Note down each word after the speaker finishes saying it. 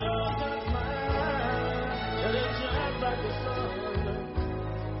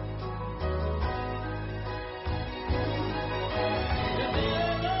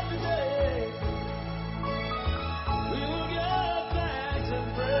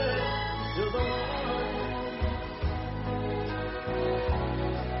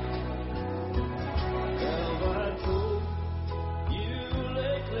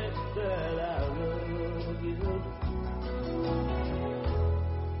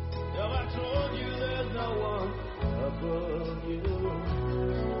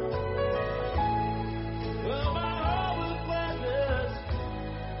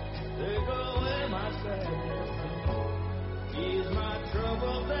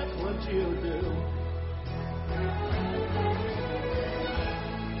you do.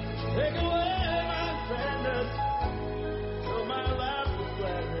 Take away my sadness, fill my life with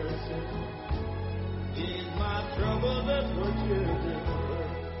gladness. Ease my trouble, that's what you do.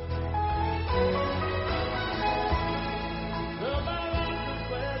 Fill my life with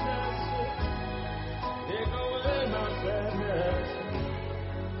gladness, take away my sadness.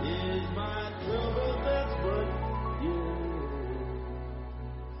 Ease my trouble, that's what you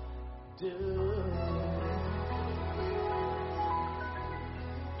do.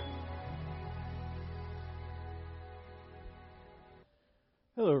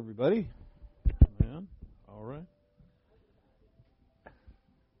 Hello, everybody. Man, all right.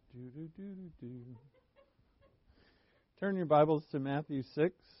 Do. Turn your Bibles to Matthew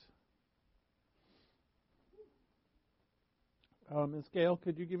 6. Ms. Gail,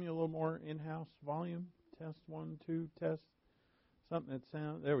 could you give me a little more in-house volume? Test 1, 2, test. Something that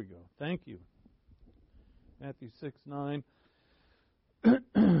sounds. There we go. Thank you. Matthew 6:9.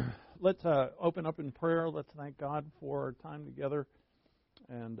 Let's open up in prayer. Let's thank God for our time together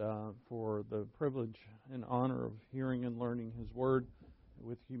and for the privilege and honor of hearing and learning His Word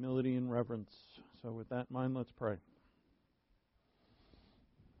with humility and reverence. So with that in mind, let's pray.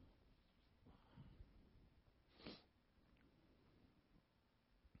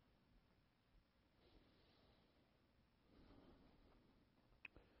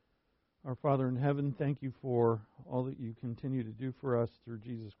 Our Father in heaven, thank you for all that you continue to do for us through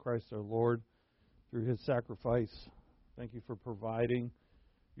Jesus Christ our Lord, through His sacrifice. Thank you for providing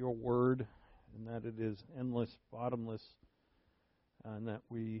your Word, and that it is endless, bottomless, and that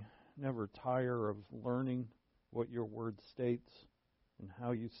we never tire of learning what your Word states and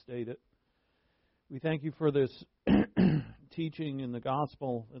how you state it. We thank you for this teaching in the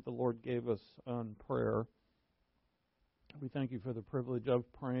gospel that the Lord gave us on prayer. We thank you for the privilege of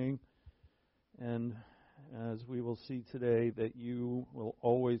praying. And as we will see today, that you will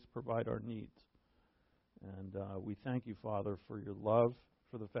always provide our needs. And we thank you, Father, for your love,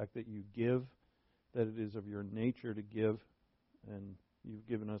 for the fact that you give, that it is of your nature to give. And you've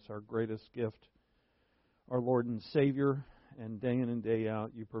given us our greatest gift, our Lord and Savior, and day in and day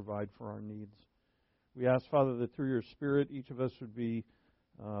out you provide for our needs. We ask, Father, that through your Spirit, each of us would be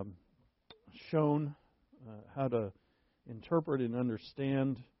shown how to interpret and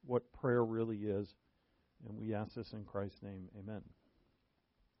understand what prayer really is. And we ask this in Christ's name. Amen.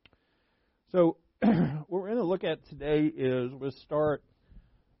 So what we're going to look at today is we'll start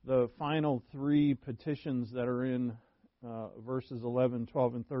the final three petitions that are in verses 11,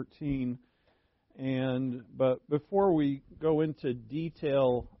 12, and 13. But before we go into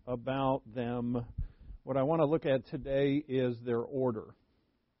detail about them, what I want to look at today is their order.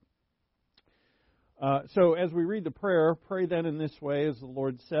 So as we read the prayer, pray then in this way, as the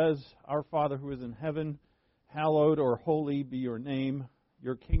Lord says, Our Father who is in heaven, hallowed or holy be your name.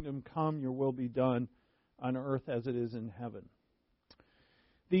 Your kingdom come, your will be done on earth as it is in heaven.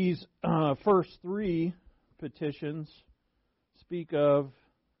 These first three petitions speak of...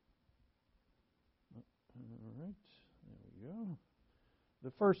 All right, there we go.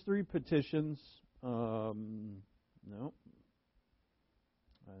 The first three petitions... No.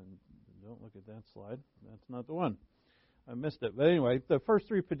 Don't look at that slide. That's not the one. I missed it. But anyway, the first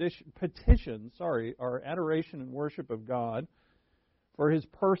three petitions are adoration and worship of God for His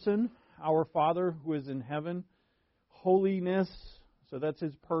person, our Father who is in heaven, holiness, so that's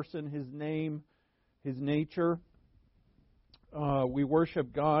His person, His name, His nature. We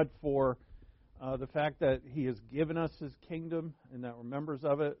worship God for the fact that He has given us His kingdom and that we're members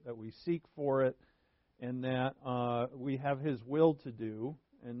of it, that we seek for it, and that we have His will to do.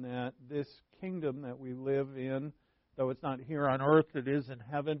 And that this kingdom that we live in, though it's not here on earth, it is in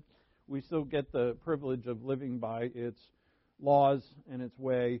heaven, we still get the privilege of living by its laws and its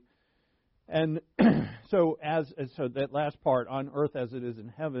way. And so that last part, on earth as it is in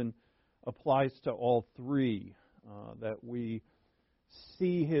heaven, applies to all three. That we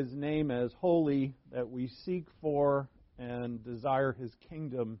see His name as holy, that we seek for and desire His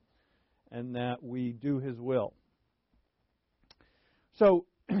kingdom, and that we do His will. So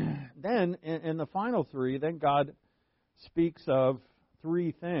then, in the final three, then God speaks of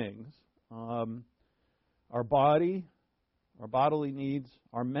three things. Our body, our bodily needs,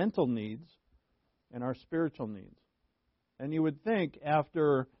 our mental needs, and our spiritual needs. And you would think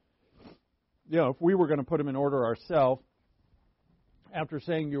after, if we were going to put them in order ourselves, after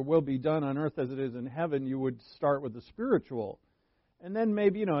saying your will be done on earth as it is in heaven, you would start with the spiritual. And then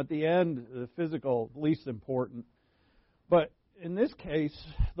maybe, at the end, the physical, least important. But in this case,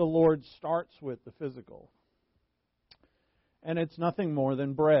 the Lord starts with the physical. And it's nothing more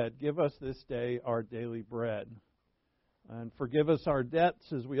than bread. Give us this day our daily bread. And forgive us our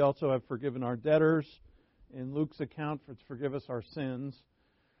debts as we also have forgiven our debtors. In Luke's account, forgive us our sins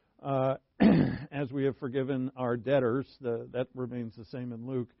as we have forgiven our debtors. That remains the same in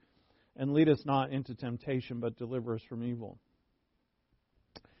Luke. And lead us not into temptation, but deliver us from evil.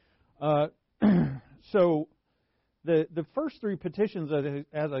 So the first three petitions,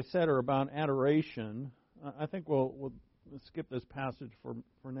 as I said, are about adoration. I think we'll skip this passage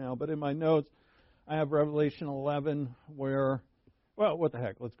for now. But in my notes, I have Revelation 11 where, well, what the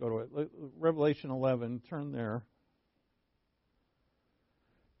heck? Let's go to it. Revelation 11, turn there.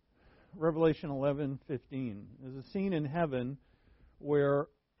 Revelation 11:15 is a scene in heaven where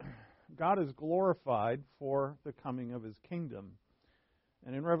God is glorified for the coming of His kingdom.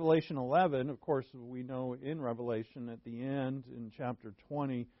 And in Revelation 11, of course, we know in Revelation at the end, in chapter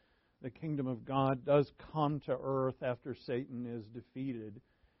 20, the kingdom of God does come to earth after Satan is defeated.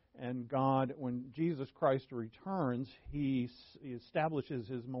 And God, when Jesus Christ returns, He establishes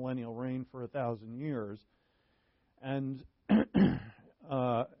His millennial reign for 1,000 years. And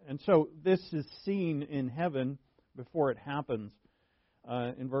so this is seen in heaven before it happens.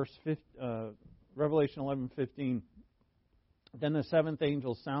 In Revelation 11:15, then the seventh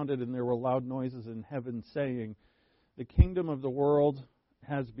angel sounded, and there were loud noises in heaven, saying, "The kingdom of the world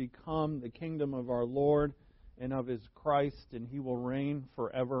has become the kingdom of our Lord and of His Christ, and He will reign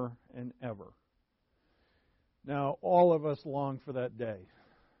forever and ever." Now, all of us long for that day,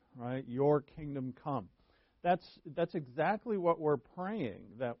 right? Your kingdom come. That's exactly what we're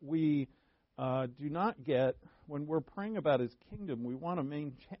praying, that we do not get. When we're praying about His kingdom, we want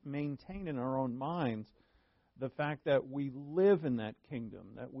to maintain in our own minds the fact that we live in that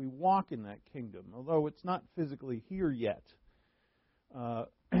kingdom, that we walk in that kingdom, although it's not physically here yet.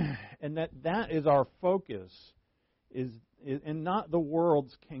 And that is our focus, and not the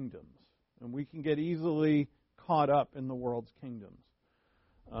world's kingdoms. And we can get easily caught up in the world's kingdoms,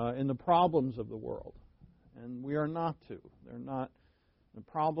 in the problems of the world. And we are not to. They're not the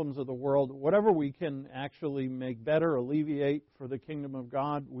problems of the world. Whatever we can actually make better, alleviate for the kingdom of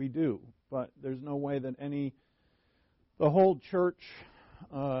God, we do. But there's no way that the whole church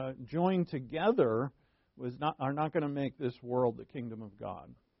joined together are not going to make this world the kingdom of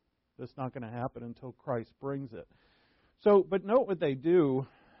God. That's not going to happen until Christ brings it. So, but note what they do.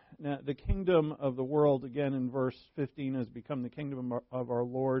 Now, the kingdom of the world, again in verse 15, has become the kingdom of our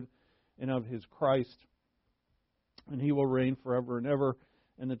Lord and of His Christ, and He will reign forever and ever.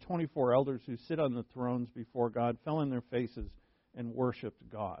 And the 24 elders who sit on the thrones before God fell on their faces and worshipped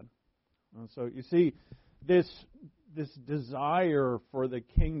God. And so you see this desire for the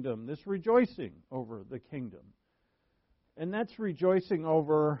kingdom, this rejoicing over the kingdom. And that's rejoicing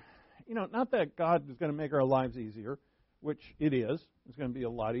over, not that God is going to make our lives easier, which it is. It's going to be a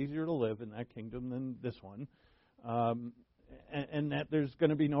lot easier to live in that kingdom than this one. And that there's going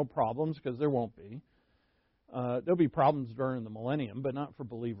to be no problems, because there won't be. There'll be problems during the millennium, but not for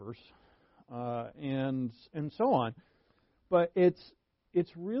believers, and so on. But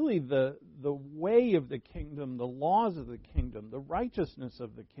it's really the way of the kingdom, the laws of the kingdom, the righteousness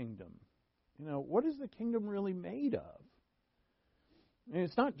of the kingdom. What is the kingdom really made of? I mean,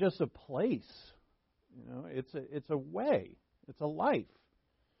 it's not just a place. It's a way. It's a life.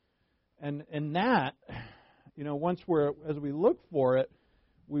 And that, as we look for it,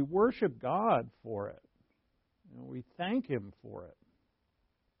 we worship God for it. We thank Him for it.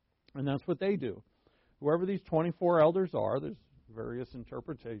 And that's what they do. Whoever these 24 elders are, there's various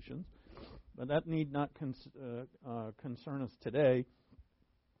interpretations, but that need not concern us today.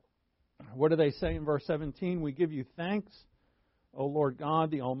 What do they say in verse 17? We give you thanks, O Lord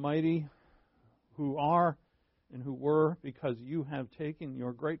God, the Almighty, who are and who were, because you have taken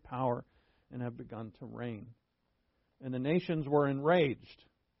your great power and have begun to reign. And the nations were enraged.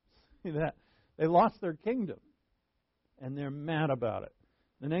 See that? They lost their kingdom, and they're mad about it.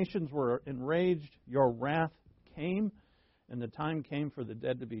 The nations were enraged. Your wrath came, and the time came for the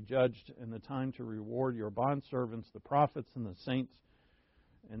dead to be judged, and the time to reward your bondservants, the prophets and the saints,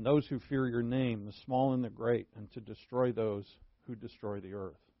 and those who fear your name, the small and the great, and to destroy those who destroy the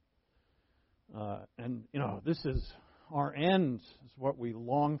earth. This is our end, is what we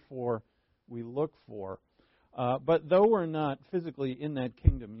long for, we look for. But though we're not physically in that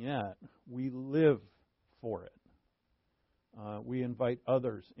kingdom yet, we live for it. We invite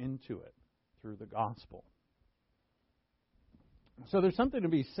others into it through the gospel. So there's something to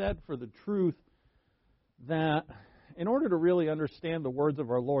be said for the truth that in order to really understand the words of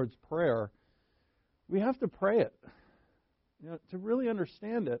our Lord's Prayer, we have to pray it. To really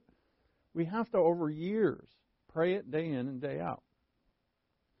understand it, we have to, over years, Pray it day in and day out.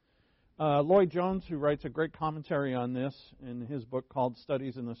 Lloyd Jones, who writes a great commentary on this in his book called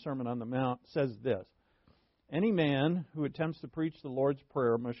Studies in the Sermon on the Mount, says this: any man who attempts to preach the Lord's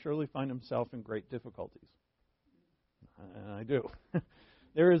Prayer must surely find himself in great difficulties. And I do.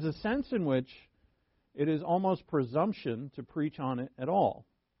 There is a sense in which it is almost presumption to preach on it at all.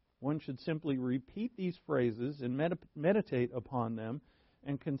 One should simply repeat these phrases and meditate upon them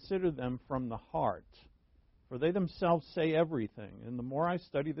and consider them from the heart. For they themselves say everything. And the more I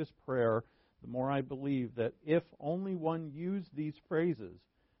study this prayer, the more I believe that if only one used these phrases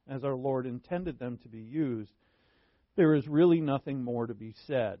as our Lord intended them to be used, there is really nothing more to be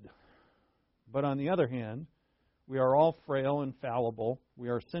said. But on the other hand, we are all frail and fallible. We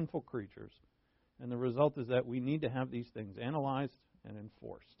are sinful creatures. And the result is that we need to have these things analyzed and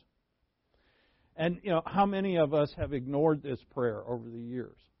enforced. And, how many of us have ignored this prayer over the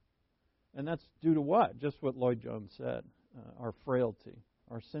years? And that's due to what? Just what Lloyd Jones said, our frailty,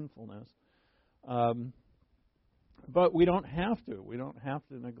 our sinfulness. But we don't have to. We don't have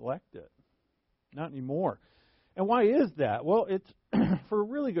to neglect it. Not anymore. And why is that? Well, it's for a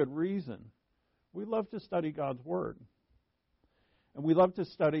really good reason. We love to study God's Word. And we love to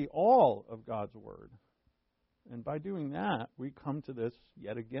study all of God's Word. And by doing that, we come to this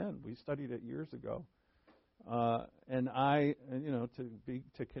yet again. We studied it years ago. And I,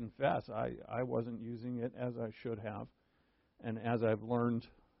 to confess, I wasn't using it as I should have, and as I've learned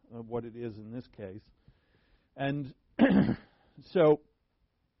what it is in this case. And so,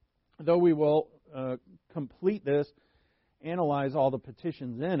 though we will complete this, analyze all the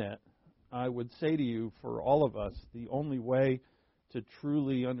petitions in it, I would say to you, for all of us, the only way to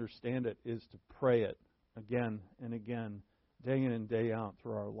truly understand it is to pray it again and again, day in and day out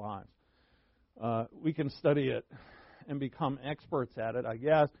through our lives. We can study it and become experts at it. I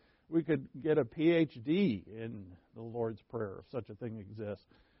guess we could get a PhD in the Lord's Prayer, if such a thing exists.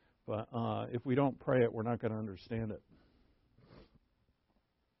 But if we don't pray it, we're not going to understand it.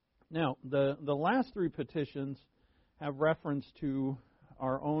 Now, the last three petitions have reference to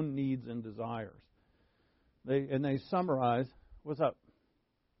our own needs and desires. They summarize, what's up?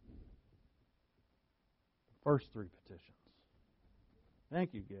 First three petitions.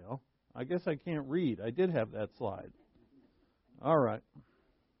 Thank you, Gail. I guess I can't read. I did have that slide. All right.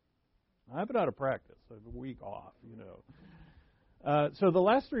 I've been out of practice. I have a week off, So the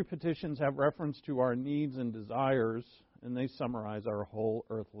last three petitions have reference to our needs and desires, and they summarize our whole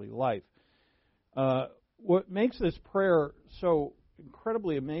earthly life. What makes this prayer so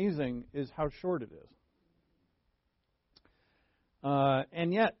incredibly amazing is how short it is.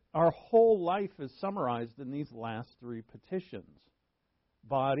 And yet, our whole life is summarized in these last three petitions: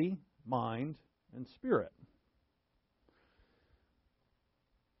 body, mind, and spirit.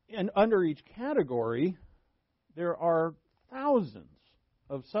 And under each category, there are thousands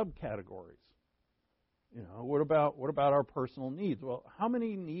of subcategories. What about our personal needs? Well, how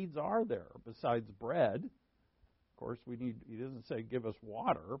many needs are there besides bread? Of course, he doesn't say give us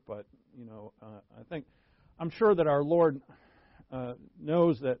water, but I'm sure that our Lord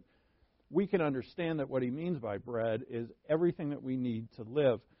knows that we can understand that what he means by bread is everything that we need to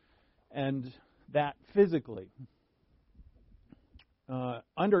live, and that physically.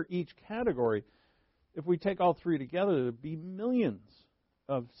 Under each category, if we take all three together, there would be millions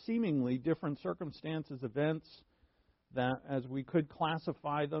of seemingly different circumstances, events, that as we could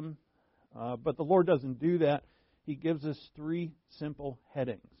classify them. But the Lord doesn't do that. He gives us three simple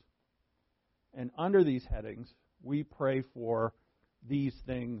headings. And under these headings, we pray for these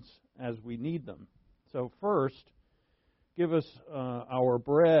things as we need them. So first, give us our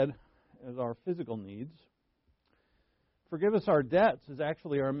bread as our physical needs. Forgive us our debts as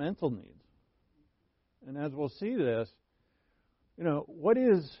actually our mental needs. And as we'll see this,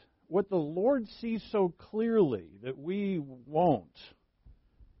 what the Lord sees so clearly that we won't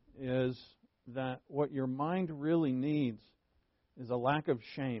is that what your mind really needs is a lack of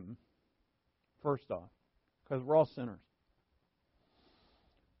shame, first off, because we're all sinners.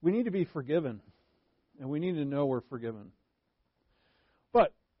 We need to be forgiven, and we need to know we're forgiven.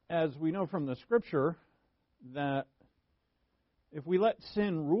 But as we know from the Scripture, that if we let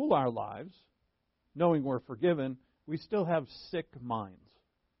sin rule our lives, knowing we're forgiven, we still have sick minds.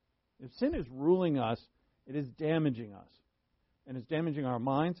 If sin is ruling us, it is damaging us. And it's damaging our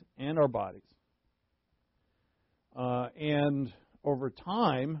minds and our bodies. And over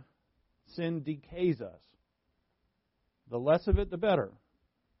time, sin decays us. The less of it, the better.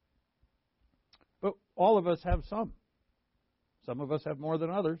 But all of us have some. Some of us have more than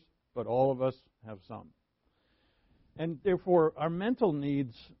others, but all of us have some. And therefore, our mental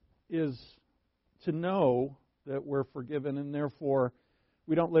needs is to know that we're forgiven, and therefore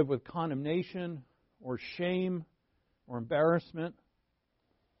we don't live with condemnation or shame or embarrassment.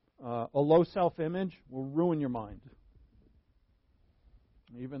 A low self-image will ruin your mind,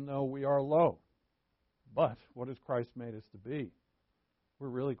 even though we are low. But what has Christ made us to be? We're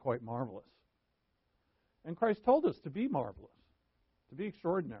really quite marvelous. And Christ told us to be marvelous, to be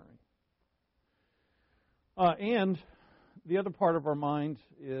extraordinary. And the other part of our mind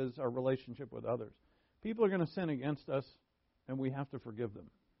is our relationship with others. People are going to sin against us, and we have to forgive them.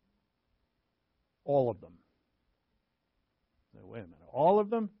 All of them. Now, wait a minute. All of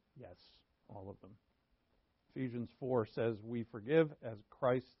them? Yes, all of them. Ephesians 4 says we forgive as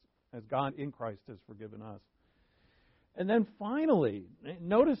God in Christ has forgiven us. And then finally,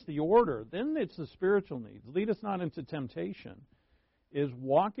 notice the order. Then it's the spiritual needs. Lead us not into temptation, is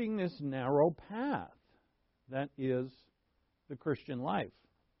walking this narrow path that is the Christian life,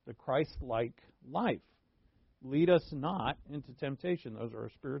 the Christ-like life. Lead us not into temptation. Those are our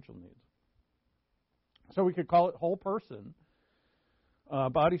spiritual needs. So we could call it whole person,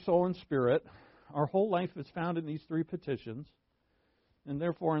 body, soul, and spirit. Our whole life is found in these three petitions. And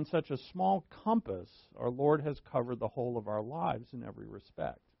therefore, in such a small compass, our Lord has covered the whole of our lives in every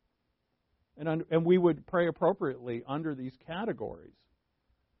respect. And we would pray appropriately under these categories,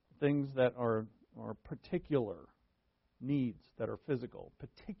 things that are particular needs that are physical,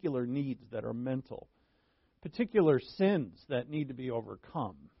 particular needs that are mental, particular sins that need to be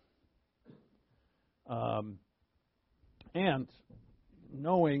overcome. And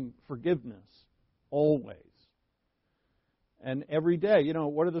knowing forgiveness always. And every day,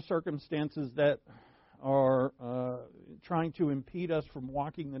 what are the circumstances that are trying to impede us from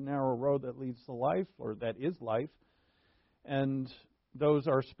walking the narrow road that leads to life, or that is life? And those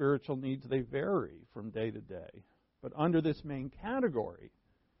are spiritual needs. They vary from day to day. But under this main category,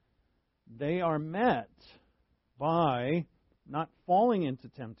 they are met by not falling into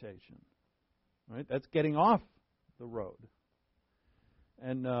temptation. Right? That's getting off the road.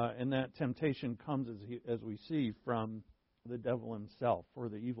 And that temptation comes, as we see, from the devil himself, or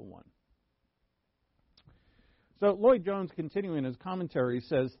the evil one. So Lloyd Jones, continuing his commentary,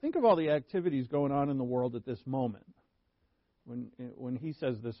 says, think of all the activities going on in the world at this moment. When he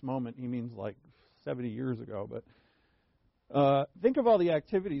says this moment, he means like 70 years ago. But think of all the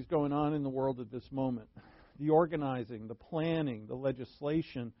activities going on in the world at this moment. The organizing, the planning, the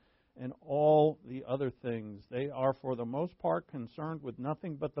legislation, and all the other things. They are, for the most part, concerned with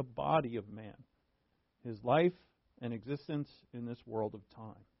nothing but the body of man, his life and existence in this world of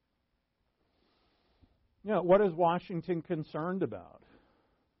time. What is Washington concerned about?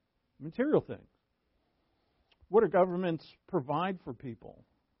 Material things. What do governments provide for people?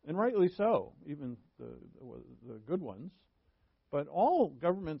 And rightly so, even the good ones. But all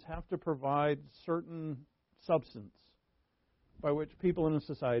governments have to provide certain substance by which people in a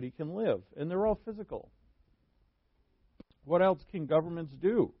society can live. And they're all physical. What else can governments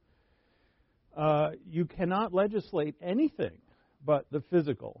do? You cannot legislate anything but the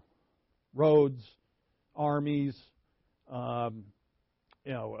physical. Roads, armies,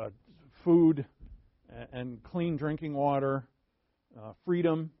 food and clean drinking water,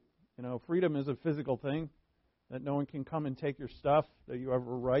 freedom. Freedom is a physical thing, that no one can come and take your stuff, that you have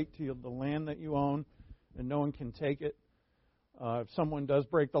a right to the land that you own, and no one can take it. If someone does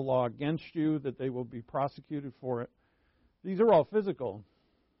break the law against you, that they will be prosecuted for it. These are all physical.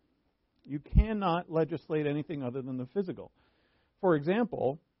 You cannot legislate anything other than the physical. For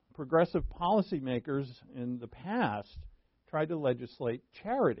example, progressive policymakers in the past tried to legislate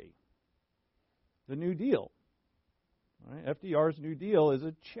charity. The New Deal. Right? FDR's New Deal is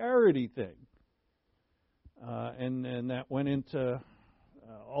a charity thing. And that went into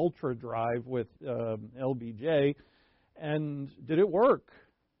ultra drive with LBJ. And did it work?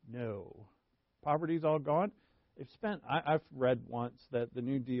 No. Poverty's all gone. I've read once that the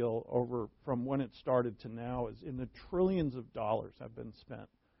New Deal, over from when it started to now, is in the trillions of dollars have been spent.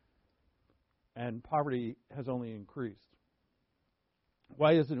 And poverty has only increased.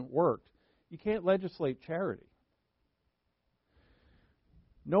 Why hasn't it worked? You can't legislate charity.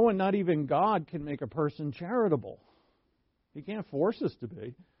 No one, not even God, can make a person charitable. He can't force us to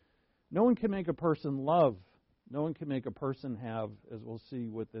be. No one can make a person love. No one can make a person have, as we'll see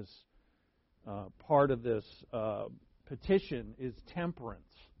with this part of this petition, is temperance.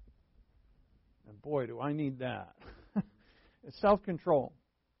 And boy, do I need that. It's self-control.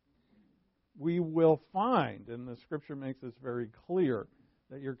 We will find, and the Scripture makes this very clear,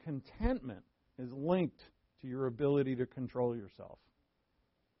 that your contentment is linked to your ability to control yourself.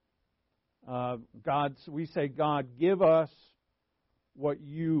 We say, God, give us what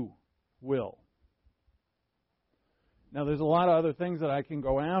you will. Now, there's a lot of other things that I can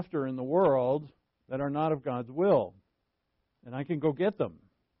go after in the world that are not of God's will. And I can go get them.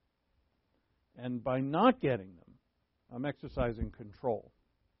 And by not getting them, I'm exercising control.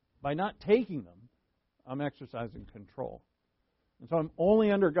 By not taking them, I'm exercising control. And so I'm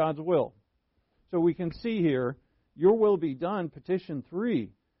only under God's will. So we can see here, your will be done, petition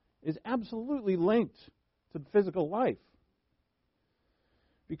 3, is absolutely linked to the physical life.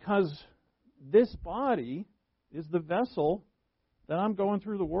 Because this body is the vessel that I'm going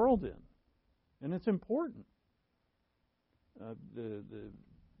through the world in. And it's important. The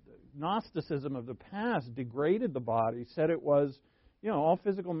Gnosticism of the past degraded the body, said it was, all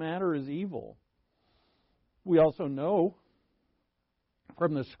physical matter is evil. We also know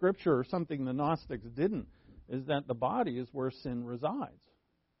from the Scripture, something the Gnostics didn't, is that the body is where sin resides.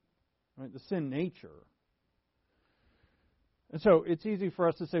 Right? The sin nature. And so it's easy for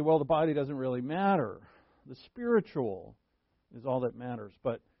us to say, well, the body doesn't really matter. The spiritual is all that matters.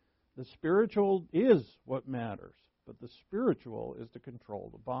 But the spiritual is what matters. But the spiritual is to control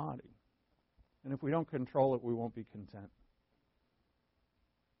the body. And if we don't control it, we won't be content.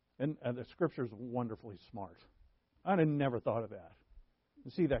 And the Scripture is wonderfully smart. I'd have never thought of that. You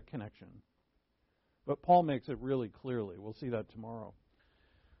see that connection. But Paul makes it really clearly. We'll see that tomorrow.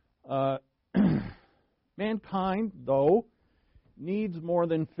 Mankind, though, needs more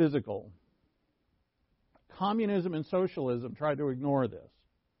than physical. Communism and socialism try to ignore this.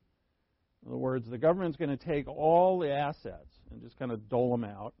 In other words, the government's going to take all the assets and just kind of dole them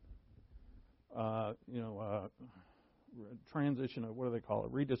out. Transition of, what do they call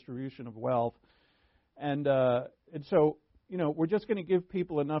it? Redistribution of wealth. And so, we're just going to give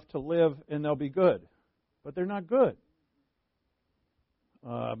people enough to live and they'll be good. But they're not good.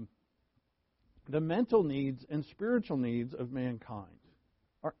 The mental needs and spiritual needs of mankind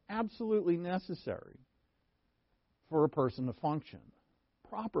are absolutely necessary for a person to function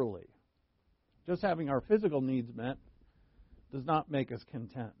properly. Just having our physical needs met does not make us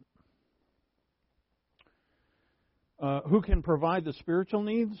content. Who can provide the spiritual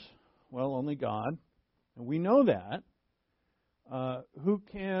needs? Well, only God. And we know that. Who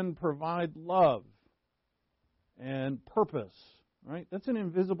can provide love and purpose? Right? That's an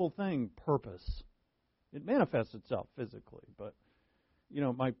invisible thing, purpose. It manifests itself physically, but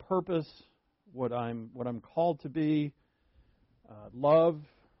my purpose, what I'm called to be, love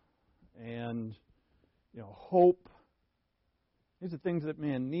and hope. These are things that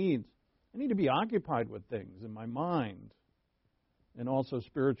man needs. I need to be occupied with things in my mind and also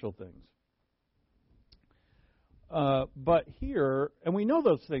spiritual things. But here, and we know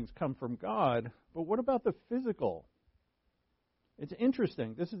those things come from God, but what about the physical? It's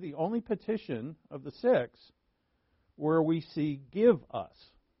interesting. This is the only petition of the 6 where we see give us.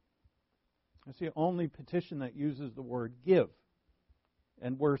 It's the only petition that uses the word give.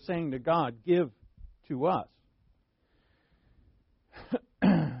 And we're saying to God, give to us.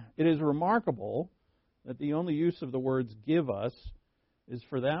 It is remarkable that the only use of the words give us is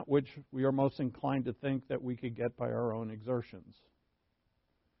for that which we are most inclined to think that we could get by our own exertions.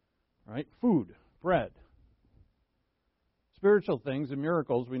 Right? Food, bread. Spiritual things and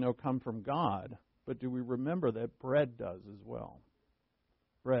miracles we know come from God, but do we remember that bread does as well?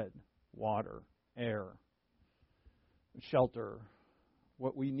 Bread, water, air, shelter,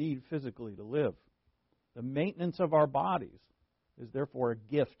 what we need physically to live. The maintenance of our bodies is therefore a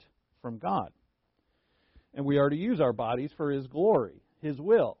gift from God. And we are to use our bodies for His glory, His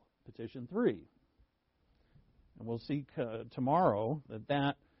will, petition 3. And we'll see tomorrow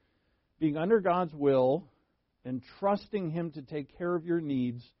that being under God's will and trusting Him to take care of your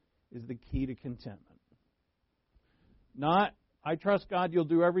needs is the key to contentment. Not, I trust God, you'll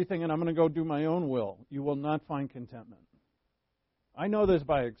do everything and I'm going to go do my own will. You will not find contentment. I know this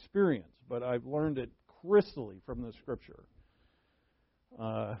by experience, but I've learned it crystally from the Scripture.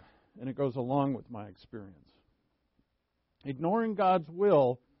 And it goes along with my experience. Ignoring God's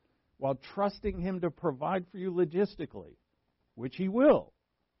will while trusting Him to provide for you logistically, which He will,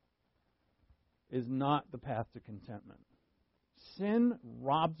 is not the path to contentment. Sin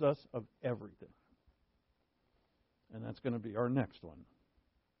robs us of everything. And that's going to be our next one.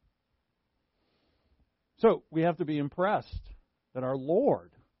 So we have to be impressed that our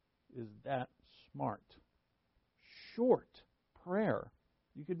Lord is that smart. Short prayer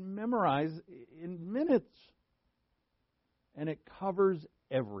you could memorize in minutes. And it covers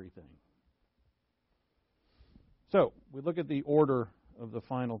everything. So, we look at the order of the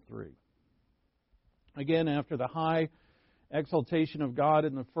final 3. Again, after the high exaltation of God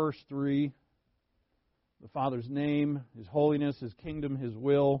in the first 3, the Father's name, His holiness, His kingdom, His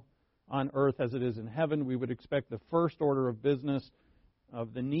will, on earth as it is in heaven. We would expect the first order of business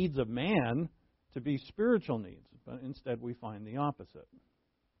of the needs of man to be spiritual needs, but instead we find the opposite.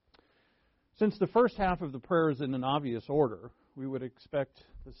 Since the first half of the prayer is in an obvious order, we would expect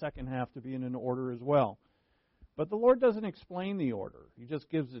the second half to be in an order as well. But the Lord doesn't explain the order. He just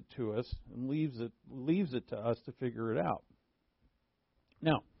gives it to us and leaves it to us to figure it out.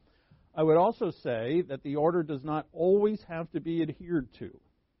 Now, I would also say that the order does not always have to be adhered to.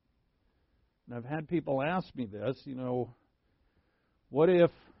 And I've had people ask me this, what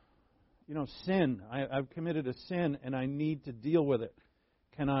if, sin, I've committed a sin and I need to deal with it.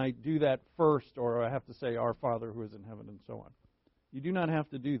 Can I do that first, or I have to say, Our Father who is in heaven, and so on? You do not have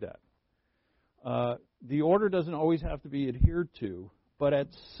to do that. The order doesn't always have to be adhered to, but at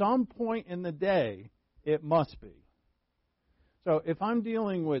some point in the day, it must be. So if I'm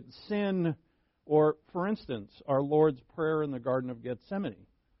dealing with sin, or, for instance, our Lord's Prayer in the Garden of Gethsemane,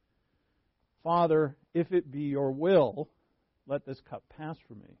 Father, if it be your will, let this cup pass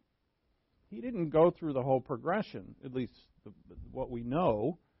from me. He didn't go through the whole progression, at least what we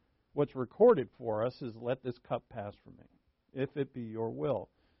know. What's recorded for us is, let this cup pass from me, if it be your will.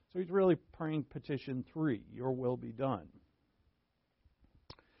 So he's really praying petition 3, your will be done.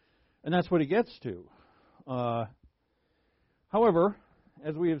 And that's what he gets to. However,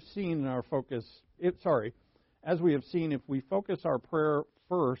 as we have seen in our focus, as we have seen, if we focus our prayer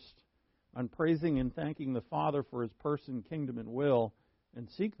first on praising and thanking the Father for his person, kingdom, and will, and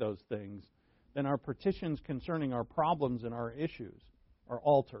seek those things, then our petitions concerning our problems and our issues are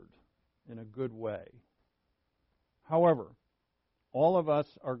altered in a good way. However, all of us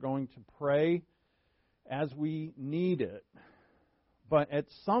are going to pray as we need it, but at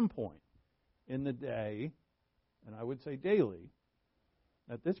some point in the day, and I would say daily,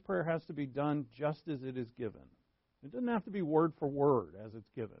 that this prayer has to be done just as it is given. It doesn't have to be word for word as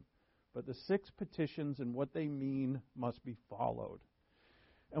it's given, but the 6 petitions and what they mean must be followed.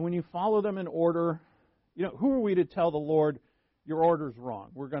 And when you follow them in order, who are we to tell the Lord, your order's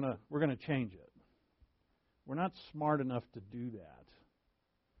wrong? We're gonna change it. We're not smart enough to do that.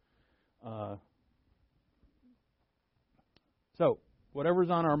 So, whatever's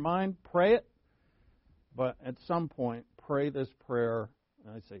on our mind, pray it. But at some point, pray this prayer,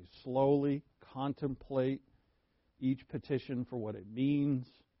 and I say slowly, contemplate each petition for what it means,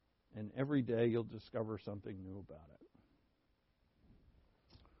 and every day you'll discover something new about it.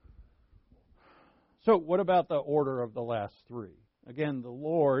 So what about the order of the last 3? Again, the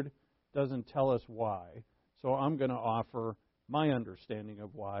Lord doesn't tell us why, so I'm going to offer my understanding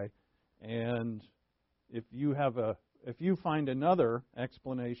of why. And if you find another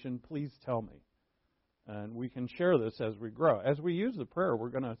explanation, please tell me. And we can share this as we grow. As we use the prayer, we're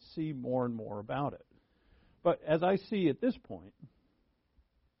going to see more and more about it. But as I see at this point,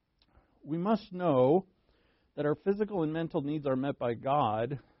 we must know that our physical and mental needs are met by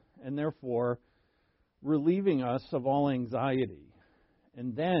God, and therefore relieving us of all anxiety.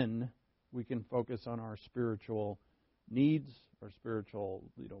 And then we can focus on our spiritual needs, our spiritual,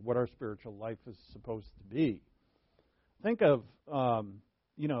 what our spiritual life is supposed to be. Think of,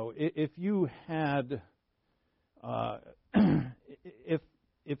 if you had,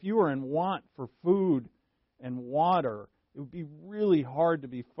 if you were in want for food and water, it would be really hard to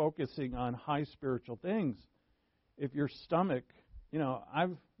be focusing on high spiritual things. If your stomach,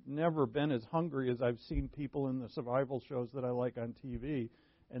 I've never been as hungry as I've seen people in the survival shows that I like on TV,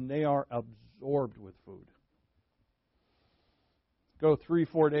 and they are absorbed with food. Go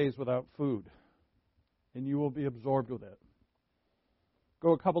 3-4 days without food, and you will be absorbed with it.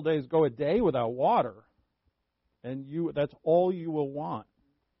 Go a day without water, and that's all you will want.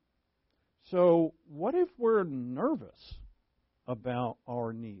 So what if we're nervous about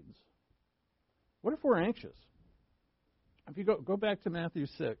our needs? What if we're anxious? If you go back to Matthew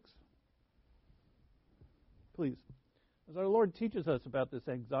 6, please, as our Lord teaches us about this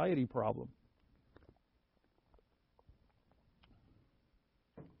anxiety problem.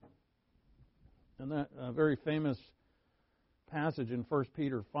 And that very famous passage in 1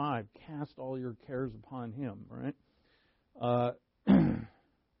 Peter 5, cast all your cares upon him, right?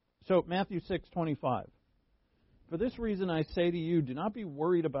 So Matthew 6:25. For this reason I say to you, do not be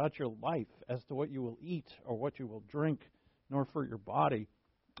worried about your life as to what you will eat or what you will drink, nor for your body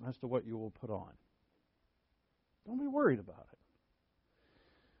as to what you will put on. Don't be worried about it.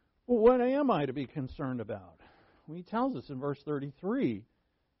 Well, what am I to be concerned about? Well, he tells us in verse 33,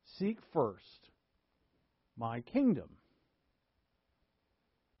 seek first my kingdom.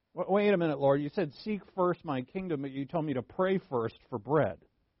 Wait a minute, Lord. You said seek first my kingdom, but you told me to pray first for bread.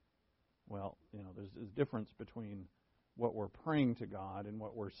 Well, there's a difference between what we're praying to God and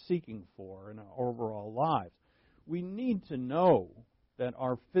what we're seeking for in our overall lives. We need to know that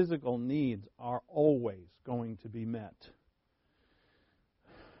our physical needs are always going to be met.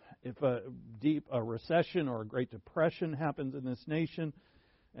 If a recession or a Great Depression happens in this nation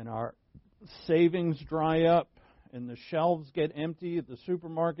and our savings dry up and the shelves get empty at the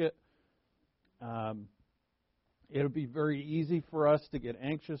supermarket, it'll be very easy for us to get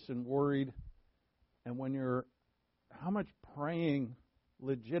anxious and worried. And how much praying,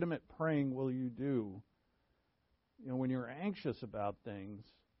 legitimate praying, will you do? When you're anxious about things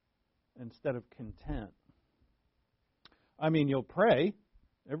instead of content. I mean, you'll pray.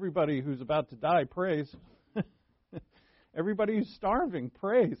 Everybody who's about to die prays. Everybody who's starving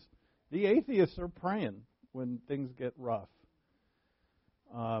prays. The atheists are praying when things get rough.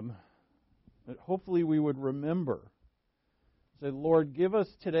 But hopefully we would remember. Say, Lord, give us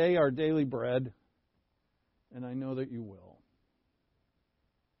today our daily bread, and I know that you will.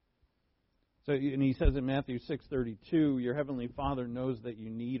 So, and he says in Matthew 6:32, your heavenly Father knows that you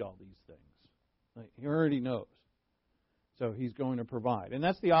need all these things. He already knows. So he's going to provide. And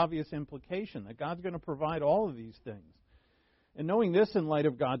that's the obvious implication, that God's going to provide all of these things. And knowing this in light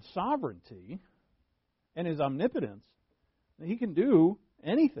of God's sovereignty and His omnipotence, He can do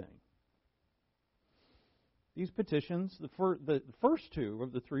anything. These petitions, the first two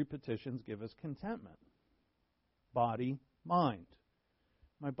of the three petitions, give us contentment. Body, mind.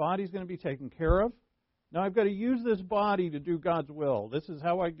 My body's going to be taken care of. Now I've got to use this body to do God's will. This is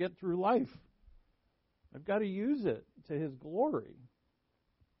how I get through life. I've got to use it to His glory.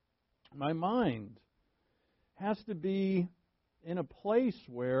 My mind has to be in a place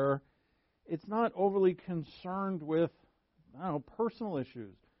where it's not overly concerned with, personal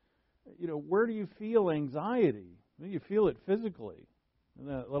issues. Where do you feel anxiety? You feel it physically. In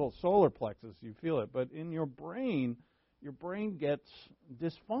that little solar plexus, you feel it. But in your brain gets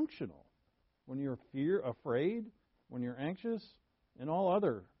dysfunctional when you're afraid, when you're anxious, and all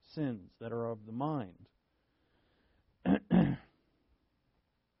other sins that are of the mind.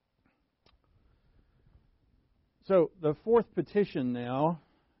 So the fourth petition now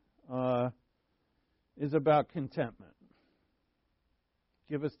is about contentment.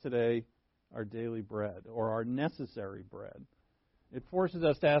 Give us today our daily bread, or our necessary bread. It forces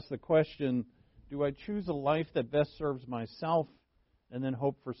us to ask the question, do I choose a life that best serves myself and then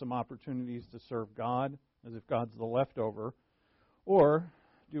hope for some opportunities to serve God, as if God's the leftover? Or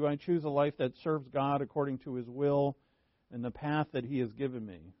do I choose a life that serves God according to His will and the path that He has given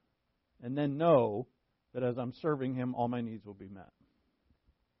me, and then know that as I'm serving Him, all my needs will be met?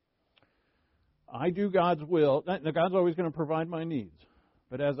 I do God's will. God's always going to provide my needs.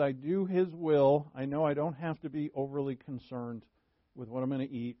 But as I do His will, I know I don't have to be overly concerned with what I'm going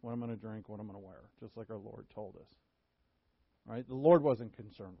to eat, what I'm going to drink, what I'm going to wear, just like our Lord told us. Right? The Lord wasn't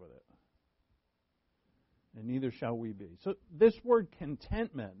concerned with it. And neither shall we be. So this word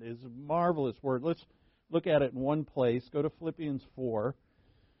contentment is a marvelous word. Let's look at it in one place. Go to Philippians 4.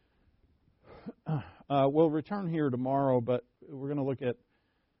 We'll return here tomorrow, but we're going to look at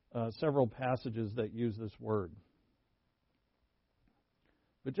several passages that use this word.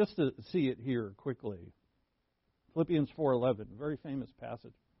 But just to see it here quickly, Philippians 4:11, very famous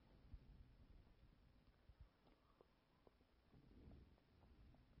passage.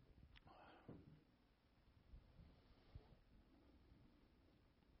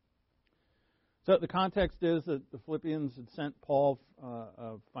 So the context is that the Philippians had sent Paul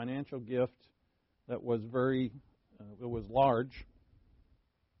a financial gift that was it was large,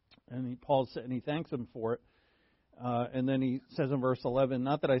 and Paul said, and he thanks him for it. And then he says in verse 11,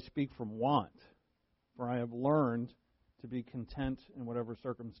 "Not that I speak from want, for I have learned to be content in whatever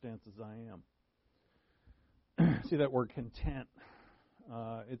circumstances I am." See that word content?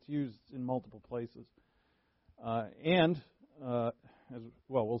 It's used in multiple places, and as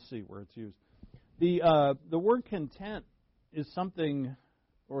well, we'll see where it's used. The word content is something,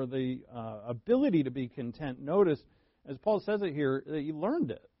 or the ability to be content. Notice, as Paul says it here, that he learned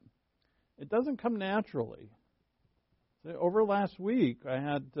it. It doesn't come naturally. So over last week, I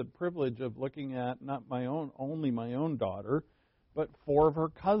had the privilege of looking at not only my own daughter, but 4 of her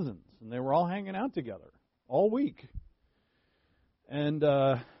cousins, and they were all hanging out together all week. And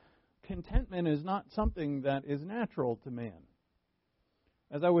contentment is not something that is natural to man.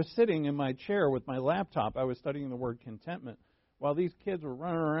 As I was sitting in my chair with my laptop, I was studying the word contentment, while these kids were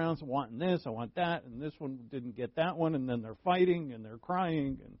running around wanting this, I want that, and this one didn't get that one, and then they're fighting and they're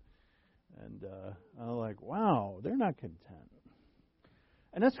crying, and I'm like, wow, they're not content.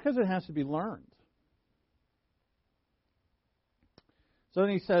 And that's because it has to be learned. So then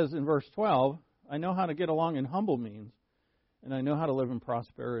he says in verse 12, "I know how to get along in humble means, and I know how to live in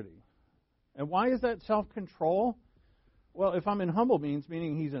prosperity. And why is that self-control? Well, if I'm in humble means,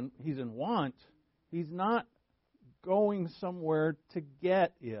 meaning he's in want, he's not going somewhere to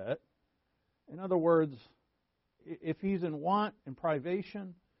get it. In other words, if he's in want and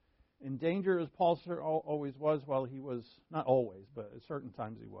privation, in danger, as Paul always was, while he was, not always, but at certain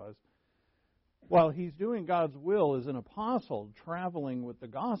times he was, while he's doing God's will as an apostle, traveling with the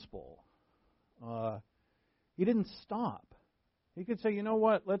gospel, he didn't stop. He could say, you know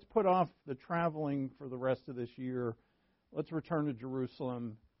what, let's put off the traveling for the rest of this year. Let's return to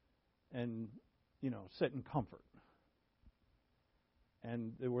Jerusalem and, sit in comfort.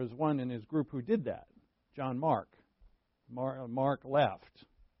 And there was one in his group who did that, John Mark. Mark left,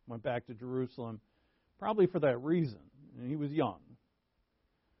 went back to Jerusalem, probably for that reason. And he was young.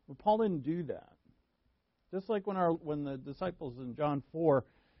 But Paul didn't do that. Just like when the disciples in John 4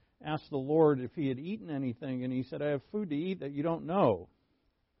 asked the Lord if he had eaten anything, and he said, I have food to eat that you don't know.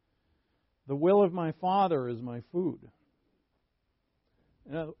 The will of my Father is my food.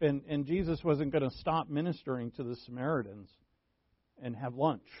 And Jesus wasn't going to stop ministering to the Samaritans and have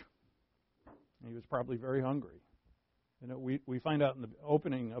lunch. He was probably very hungry. We find out in the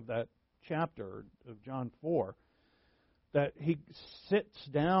opening of that chapter of John 4 that he sits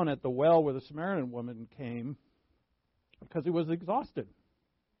down at the well where the Samaritan woman came because he was exhausted.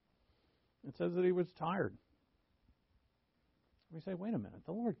 It says that he was tired. We say, wait a minute,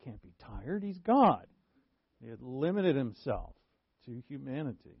 the Lord can't be tired. He's God. He had limited himself to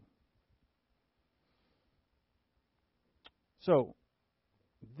humanity. So,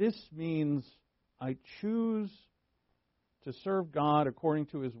 this means I choose to serve God according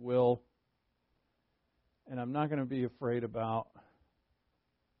to His will, and I'm not going to be afraid about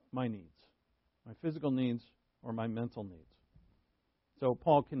my needs, my physical needs or my mental needs. So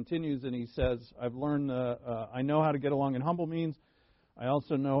Paul continues and he says, I've learned, I know how to get along in humble means. I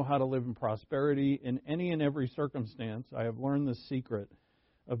also know how to live in prosperity in any and every circumstance. I have learned the secret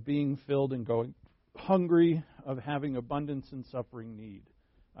of being filled and going hungry, of having abundance and suffering need.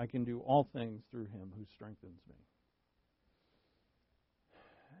 I can do all things through Him who strengthens me.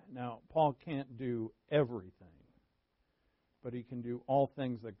 Now, Paul can't do everything, but he can do all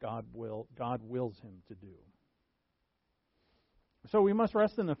things that God wills him to do. So we must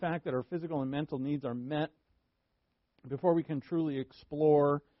rest in the fact that our physical and mental needs are met before we can truly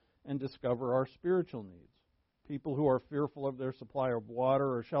explore and discover our spiritual needs. People who are fearful of their supply of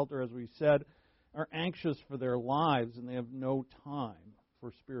water or shelter, as we said, are anxious for their lives and they have no time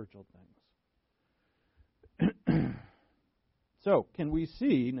for spiritual things. So, can we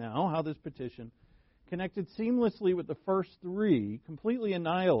see now how this petition, connected seamlessly with the first three, completely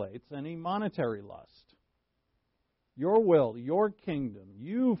annihilates any monetary lust? Your will, your kingdom,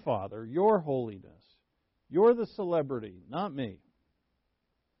 you, Father, your holiness. You're the celebrity, not me.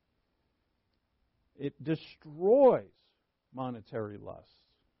 It destroys monetary lusts.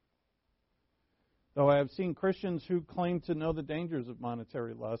 Though I have seen Christians who claim to know the dangers of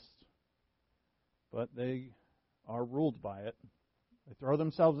monetary lusts, but they are ruled by it. They throw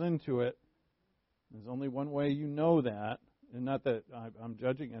themselves into it. There's only one way you know that, and not that I'm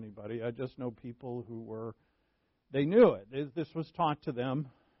judging anybody. I just know people who they knew it. This was taught to them,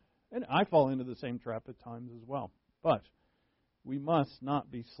 and I fall into the same trap at times as well. But we must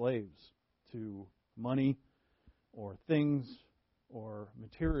not be slaves to money or things or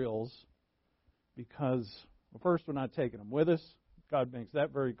materials because, well, first, we're not taking them with us. God makes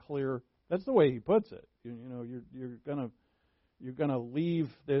that very clear. That's the way He puts it. You're gonna leave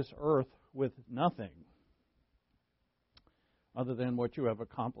this earth with nothing other than what you have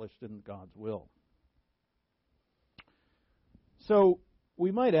accomplished in God's will. So we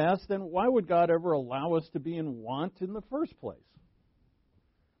might ask then, why would God ever allow us to be in want in the first place?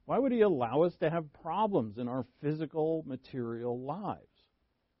 Why would He allow us to have problems in our physical, material lives?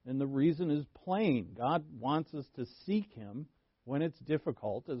 And the reason is plain. God wants us to seek Him when it's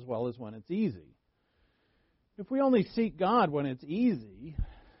difficult as well as when it's easy. If we only seek God when it's easy,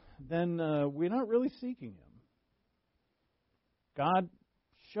 then we're not really seeking Him. God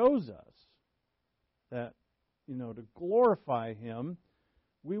shows us that, to glorify Him,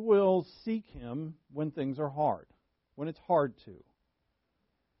 we will seek Him when things are hard, when it's hard to.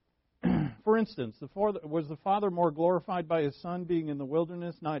 For instance, was the Father more glorified by His Son being in the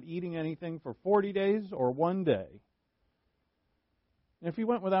wilderness, not eating anything for 40 days or one day? And if He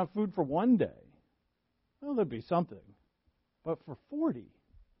went without food for one day, well, there'd be something. But for 40,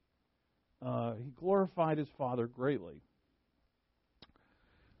 He glorified His Father greatly.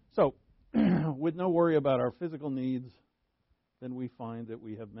 So, with no worry about our physical needs, then we find that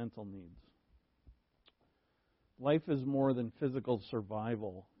we have mental needs. Life is more than physical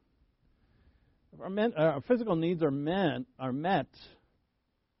survival. If our physical needs are met,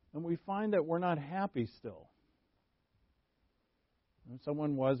 and we find that we're not happy still. If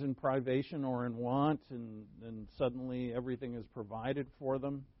someone was in privation or in want, and suddenly everything is provided for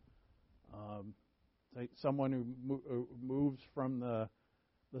them. Say someone who moves from the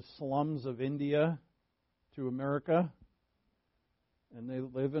slums of India to America, and they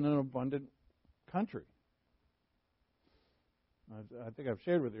live in an abundant country. I think I've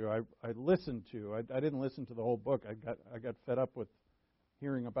shared with you. I listened to. I didn't listen to the whole book. I got fed up with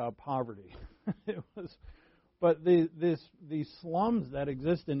hearing about poverty. But these slums that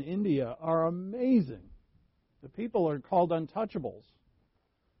exist in India are amazing. The people are called untouchables,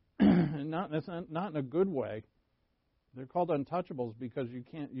 and not in a good way. They're called untouchables because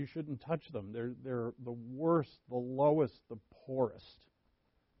you shouldn't touch them. They're the worst, the lowest, the poorest.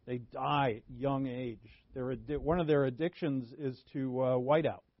 They die at young age. One of their addictions is to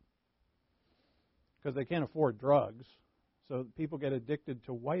whiteout because they can't afford drugs. So people get addicted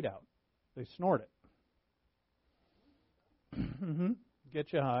to whiteout. They snort it.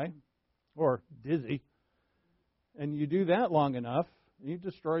 Get you high or dizzy. And you do that long enough, you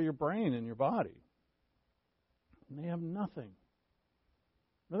destroy your brain and your body. And they have nothing.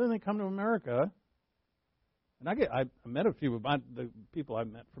 But then they come to America. And I met a few of the people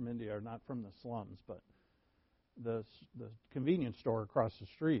I've met from India are not from the slums, but the convenience store across the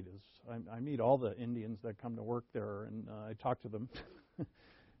street is. I meet all the Indians that come to work there, and I talk to them,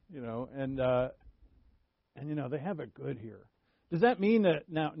 and they have it good here. Does that mean that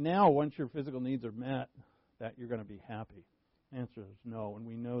now once your physical needs are met, that you're going to be happy? The answer is no, and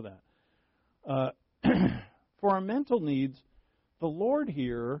we know that. For our mental needs, the Lord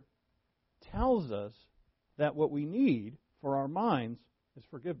here tells us that what we need for our minds is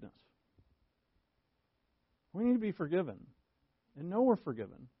forgiveness. We need to be forgiven and know we're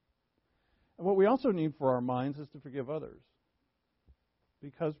forgiven. And what we also need for our minds is to forgive others.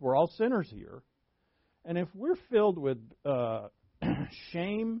 Because we're all sinners here. And if we're filled with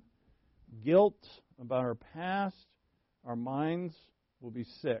shame, guilt about our past, our minds will be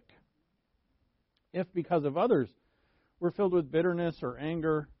sick. If because of others we're filled with bitterness or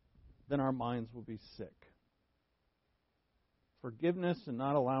anger, then our minds will be sick. Forgiveness and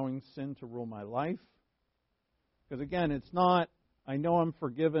not allowing sin to rule my life. Because again, it's not, I know I'm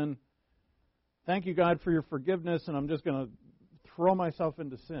forgiven. Thank you, God, for your forgiveness, and I'm just going to throw myself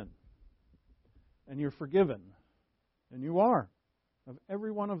into sin. And you're forgiven. And you are, of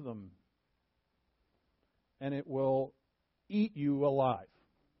every one of them. And it will eat you alive.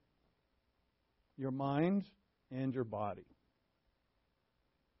 Your mind and your body.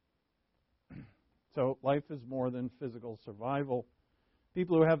 So life is more than physical survival.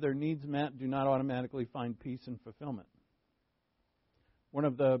 People who have their needs met do not automatically find peace and fulfillment. One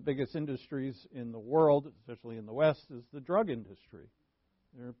of the biggest industries in the world, especially in the West, is the drug industry.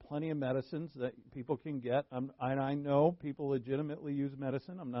 There are plenty of medicines that people can get. I know people legitimately use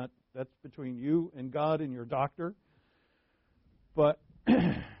medicine. That's between you and God and your doctor. But,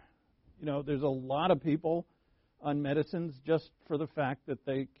 there's a lot of people on medicines just for the fact that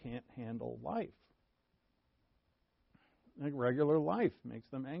they can't handle life. Like regular life makes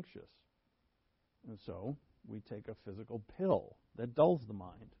them anxious. And so we take a physical pill that dulls the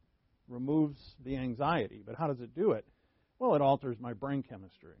mind, removes the anxiety. But how does it do it? Well, it alters my brain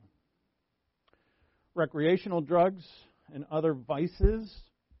chemistry. Recreational drugs and other vices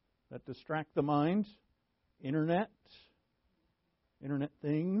that distract the mind, internet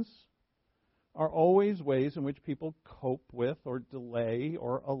things, are always ways in which people cope with or delay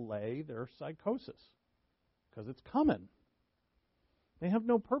or allay their psychosis. Because it's coming. They have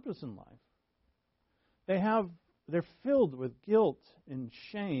no purpose in life. They're filled with guilt and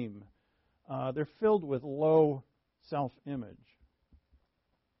shame. They're filled with low self-image.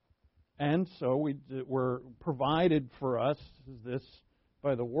 And so we're provided for us this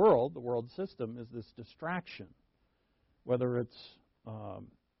by the world system, is this distraction. Whether it's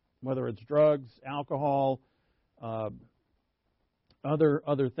drugs, alcohol,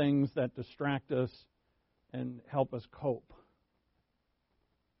 other things that distract us and help us cope.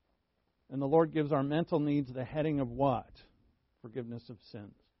 And the Lord gives our mental needs the heading of what? Forgiveness of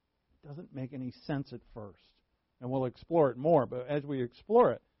sins. It doesn't make any sense at first. And we'll explore it more, but as we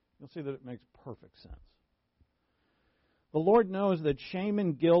explore it, you'll see that it makes perfect sense. The Lord knows that shame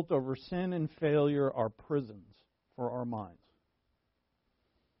and guilt over sin and failure are prisons for our minds.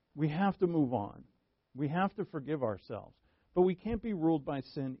 We have to move on. We have to forgive ourselves. But we can't be ruled by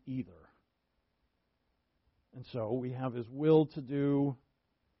sin either. And so we have His will to do,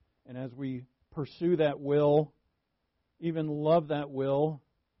 and as we pursue that will, even love that will,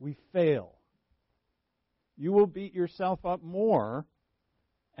 we fail. You will beat yourself up more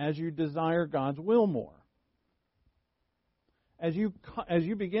as you desire God's will more. As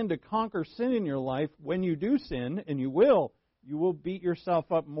you begin to conquer sin in your life, when you do sin, and you will beat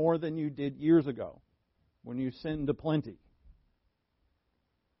yourself up more than you did years ago when you sinned aplenty.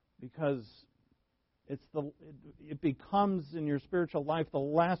 Because it becomes in your spiritual life the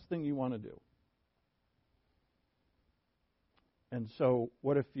last thing you want to do. And so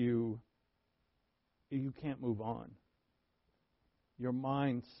what if you can't move on? Your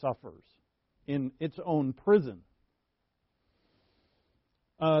mind suffers in its own prison.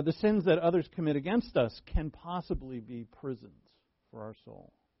 The sins that others commit against us can possibly be prisons for our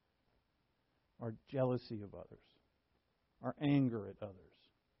soul. Our jealousy of others, our anger at others,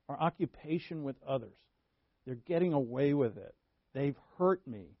 our occupation with others. They're getting away with it. They've hurt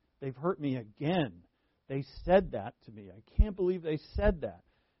me. They've hurt me again. They said that to me. I can't believe they said that.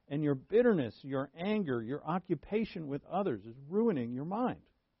 And your bitterness, your anger, your occupation with others is ruining your mind.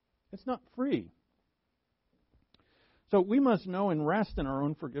 It's not free. So we must know and rest in our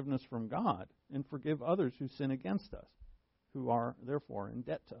own forgiveness from God and forgive others who sin against us, who are, therefore, in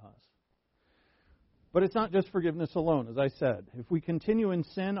debt to us. But it's not just forgiveness alone, as I said. If we continue in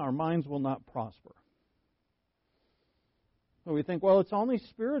sin, our minds will not prosper. So we think, well, it's only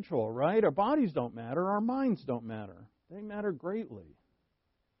spiritual, right? Our bodies don't matter. Our minds don't matter. They matter greatly.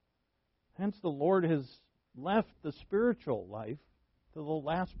 Hence, the Lord has left the spiritual life to the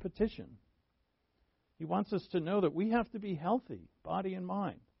last petition. He wants us to know that we have to be healthy, body and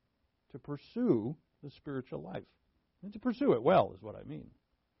mind, to pursue the spiritual life. And to pursue it well is what I mean.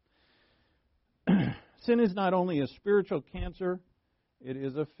 Sin is not only a spiritual cancer, it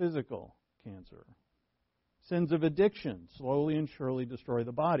is a physical cancer. Sins of addiction slowly and surely destroy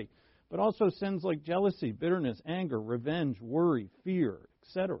the body. But also sins like jealousy, bitterness, anger, revenge, worry, fear,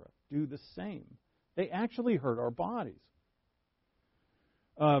 etc. do the same. They actually hurt our bodies.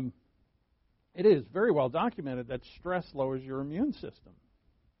 It is very well documented that stress lowers your immune system.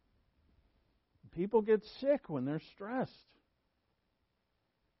 People get sick when they're stressed.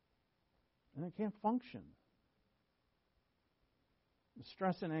 And they can't function. The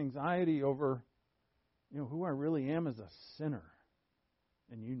stress and anxiety over, who I really am as a sinner.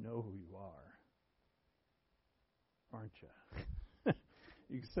 And you know who you are. Aren't you?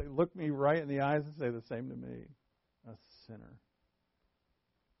 You can say, look me right in the eyes and say the same to me. A sinner.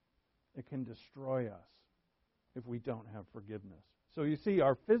 It can destroy us if we don't have forgiveness. So you see,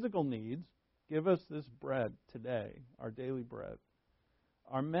 our physical needs give us this bread today, our daily bread.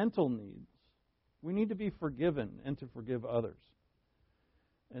 Our mental needs, we need to be forgiven and to forgive others.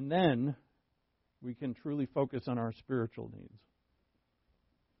 And then we can truly focus on our spiritual needs.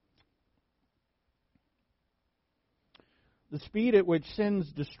 The speed at which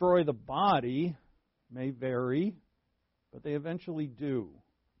sins destroy the body may vary, but they eventually do.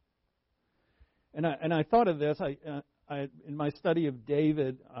 And I thought of this. In my study of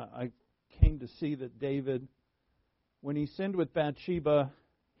David, I came to see that David, when he sinned with Bathsheba,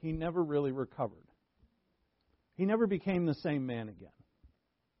 he never really recovered. He never became the same man again.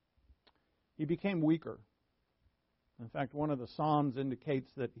 He became weaker. In fact, one of the Psalms indicates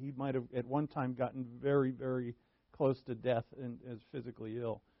that he might have at one time gotten very, very close to death and is physically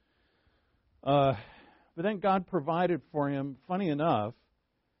ill. But then God provided for him, funny enough,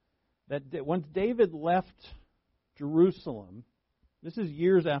 that once David left Jerusalem, this is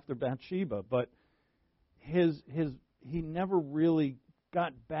years after Bathsheba, but he never really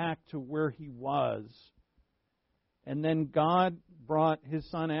got back to where he was. And then God brought his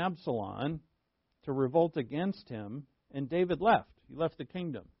son Absalom to revolt against him, and David left. He left the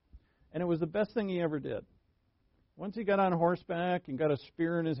kingdom. And it was the best thing he ever did. Once he got on horseback and got a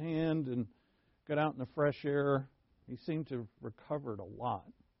spear in his hand and got out in the fresh air, he seemed to have recovered a lot.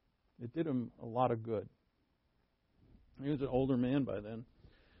 It did him a lot of good. He was an older man by then.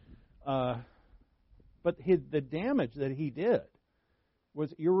 But the damage that he did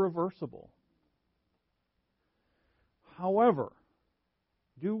was irreversible. However,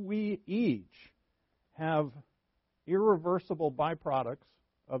 do we each have irreversible byproducts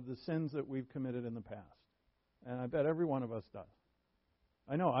of the sins that we've committed in the past? And I bet every one of us does.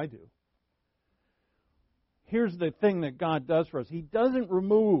 I know I do. Here's the thing that God does for us. He doesn't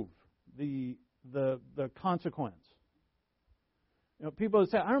remove the consequence. People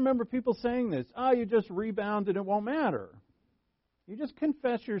say, I remember people saying this, you just rebound and it won't matter. You just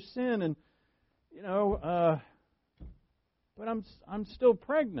confess your sin and, but I'm still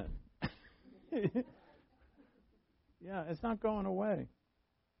pregnant. Yeah, it's not going away.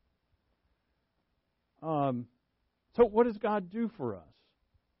 So what does God do for us?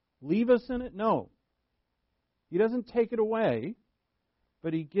 Leave us in it? No. He doesn't take it away,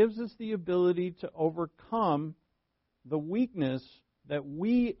 but He gives us the ability to overcome the weakness that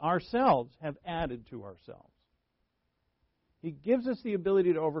we ourselves have added to ourselves. He gives us the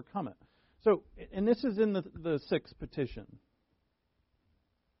ability to overcome it. So, and this is in the sixth petition.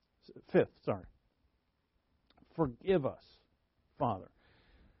 Fifth, sorry. Forgive us, Father.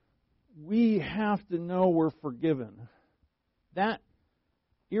 We have to know we're forgiven. That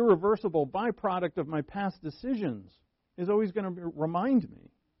irreversible byproduct of my past decisions is always going to remind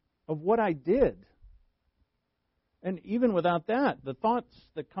me of what I did. And even without that, the thoughts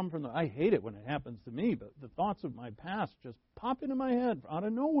that come from I hate it when it happens to me, but the thoughts of my past just pop into my head out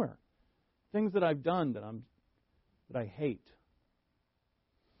of nowhere. Things that I've done that I hate.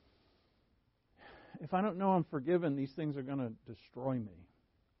 If I don't know I'm forgiven, these things are going to destroy me.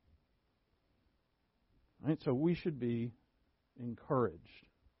 Right? So we should be encouraged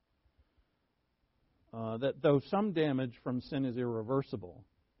that though some damage from sin is irreversible,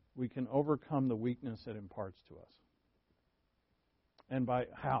 we can overcome the weakness it imparts to us. And by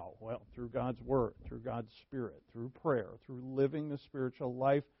how? Well, through God's Word, through God's Spirit, through prayer, through living the spiritual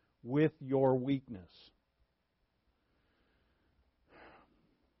life with your weakness.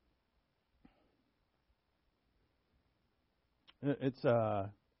 It's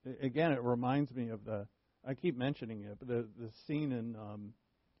again, it reminds me of I keep mentioning it, but the scene in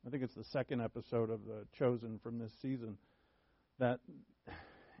I think it's the second episode of The Chosen from this season, that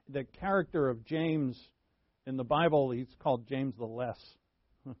the character of James in the Bible, he's called James the Less,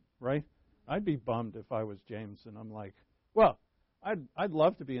 right? I'd be bummed if I was James and I'm like, well, I'd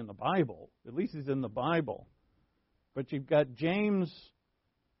love to be in the Bible. At least he's in the Bible. But you've got James,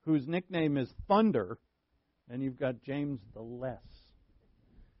 whose nickname is Thunder, and you've got James the Less.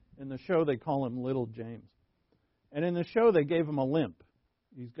 In the show, they call him Little James. And in the show, they gave him a limp.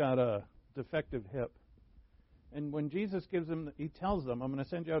 He's got a defective hip. And when Jesus gives him, He tells them, I'm going to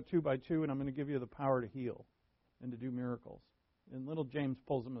send you out 2 by 2, and I'm going to give you the power to heal and to do miracles. And little James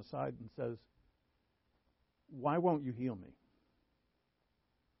pulls him aside and says, why won't you heal me?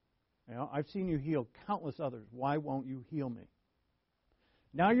 You know, I've seen you heal countless others. Why won't you heal me?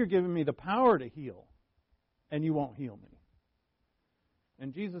 Now you're giving me the power to heal, and you won't heal me.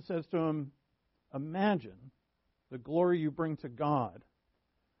 And Jesus says to him, imagine the glory you bring to God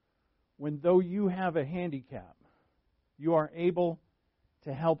when, though you have a handicap, you are able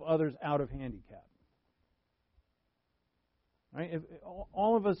to help others out of handicap. Right?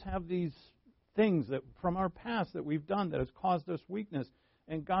 All of us have these things that from our past that we've done that has caused us weakness.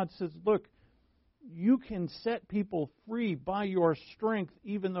 And God says, look, you can set people free by your strength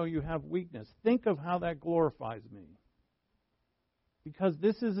even though you have weakness. Think of how that glorifies me. Because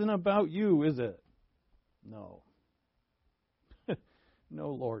this isn't about you, is it? No.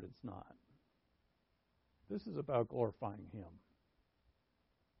 No, Lord, it's not. This is about glorifying Him.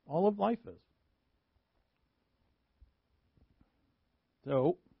 All of life is.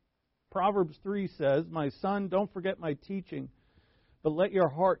 So, Proverbs 3 says, my son, don't forget my teaching, but let your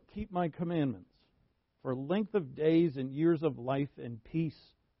heart keep my commandments. For length of days and years of life and peace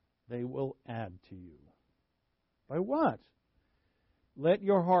they will add to you. By what? Let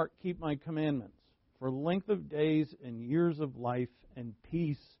your heart keep my commandments. For length of days and years of life and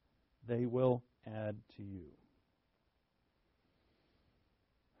peace they will add to you.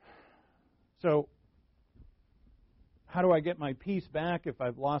 So, how do I get my peace back if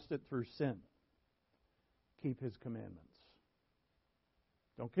I've lost it through sin? Keep His commandments.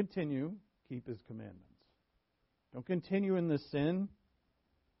 Don't continue. Keep His commandments. Don't continue in the sin,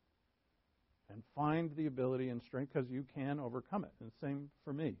 and find the ability and strength, because you can overcome it. And the same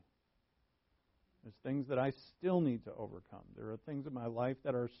for me. There's things that I still need to overcome. There are things in my life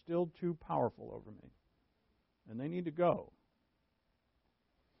that are still too powerful over me. And they need to go.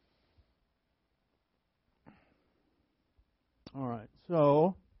 All right,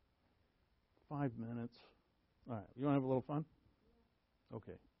 so 5 minutes. All right, you want to have a little fun?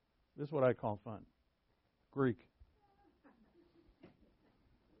 Okay. This is what I call fun. Greek.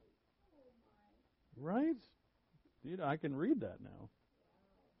 Right? Dude, I can read that now.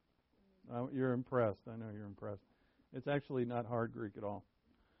 You're impressed. I know you're impressed. It's actually not hard Greek at all.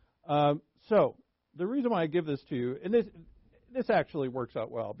 So, the reason why I give this to you, and this actually works out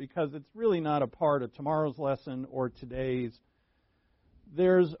well, because it's really not a part of tomorrow's lesson or today's.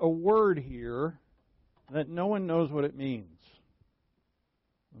 There's a word here that no one knows what it means.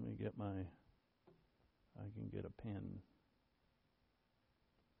 Let me get I can get a pen.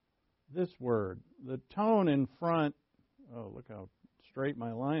 This word, the tone in front, oh, look how straight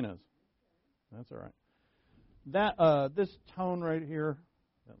my line is. That's all right. this tone right here,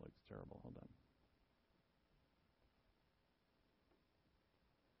 that looks terrible. Hold on.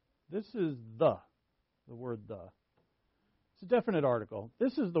 This is the word the. It's a definite article.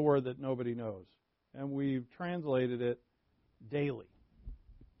 This is the word that nobody knows, and we've translated it daily.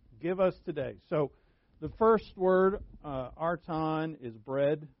 Give us today. So the first word, arton, is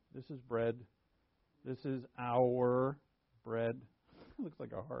bread. This is bread. This is our bread. It looks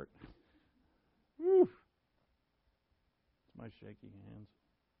like a heart. Whew. It's my shaky hands.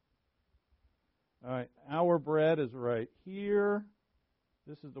 All right, our bread is right here.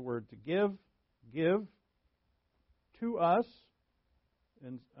 This is the word to give. Give to us.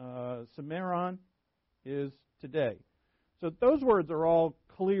 And Samaron is today. So those words are all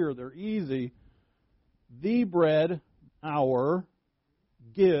clear. They're easy. The bread, our,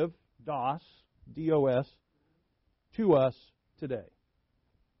 give, dos, D-O-S, to us today.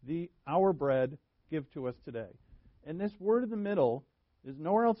 Our bread, give to us today. And this word in the middle is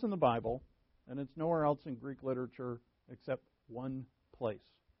nowhere else in the Bible, and it's nowhere else in Greek literature except one place.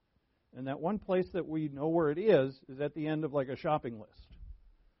 And that one place that we know where it is at the end of like a shopping list.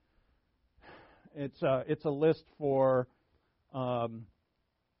 It's a list for what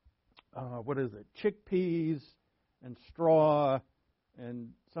is it? Chickpeas and straw and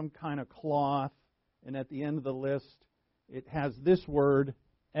some kind of cloth. And at the end of the list, it has this word,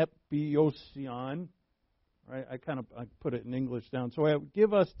 epiosion. Right? I put it in English down. So I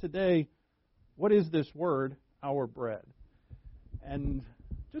give us today, what is this word? Our bread. And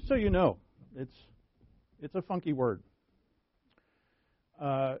just so you know, it's a funky word.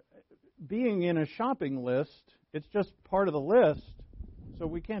 Being in a shopping list, it's just part of the list, so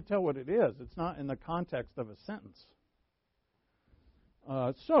we can't tell what it is. It's not in the context of a sentence.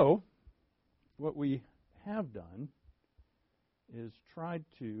 So, what we have done is tried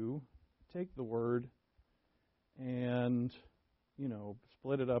to take the word and,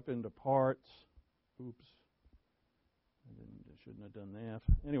 split it up into parts. Oops. I shouldn't have done that.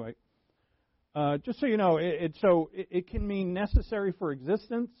 Anyway, just so you know, it can mean necessary for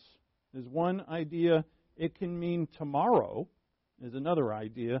existence is one idea. It can mean tomorrow is another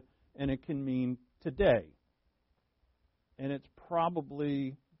idea, and it can mean today. And it's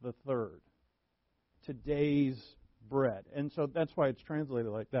probably the third. Today's bread. And so that's why it's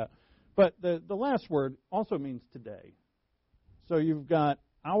translated like that. But the last word also means today. So you've got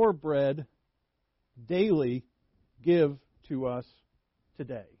our bread daily, give to us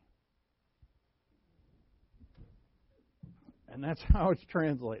today. And that's how it's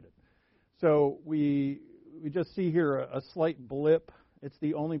translated. So we just see here a slight blip. It's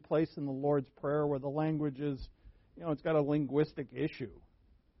the only place in the Lord's Prayer where the language is, it's got a linguistic issue.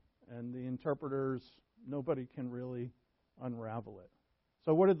 And the interpreters, nobody can really unravel it.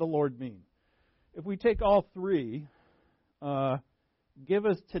 So what did the Lord mean? If we take all three, give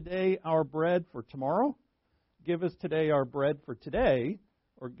us today our bread for tomorrow, give us today our bread for today,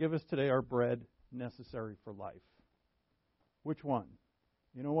 or give us today our bread necessary for life. Which one?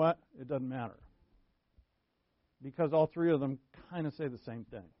 You know what? It doesn't matter. Because all three of them kind of say the same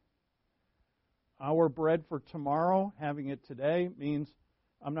thing. Our bread for tomorrow, having it today, means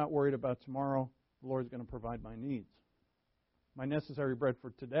I'm not worried about tomorrow. The Lord's going to provide my needs. My necessary bread for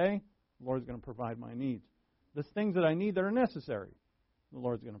today, the Lord's going to provide my needs. The things that I need that are necessary, the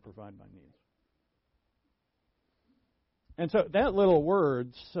Lord's going to provide my needs. And so that little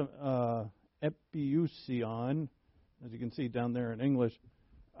word, epiousion, as you can see down there in English,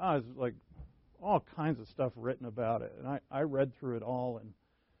 is like all kinds of stuff written about it. And I read through it all,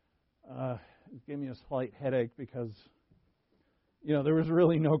 and it gave me a slight headache because, there was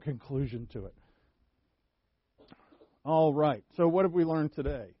really no conclusion to it. All right, so what have we learned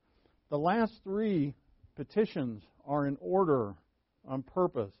today? The last three petitions are in order, on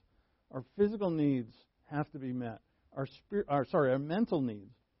purpose. Our physical needs have to be met. Our mental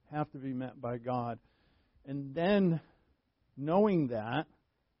needs have to be met by God. And then, knowing that,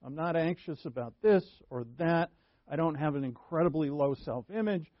 I'm not anxious about this or that. I don't have an incredibly low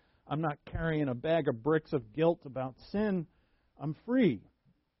self-image. I'm not carrying a bag of bricks of guilt about sin. I'm free.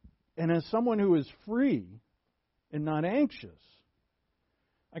 And as someone who is free and not anxious,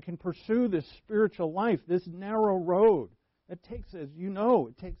 I can pursue this spiritual life, this narrow road. It takes, as you know,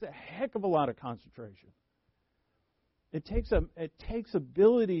 it takes a heck of a lot of concentration. It takes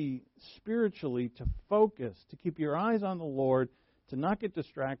ability spiritually to focus, to keep your eyes on the Lord, to not get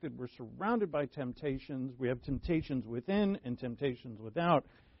distracted. We're surrounded by temptations. We have temptations within and temptations without.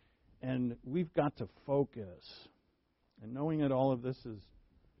 And we've got to focus. And knowing that all of this is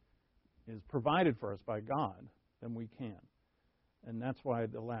provided for us by God, then we can. And that's why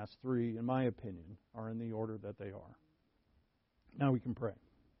the last three, in my opinion, are in the order that they are. Now we can pray.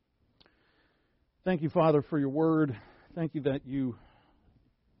 Thank you, Father, for your word. Thank you that you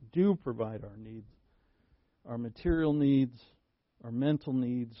do provide our needs, our material needs, our mental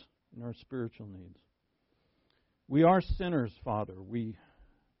needs, and our spiritual needs. We are sinners, Father.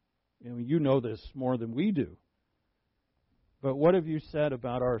 You know this more than we do. But what have you said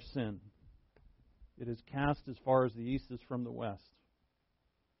about our sin? It is cast as far as the east is from the west.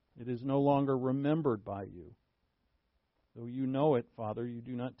 It is no longer remembered by you. Though you know it, Father, you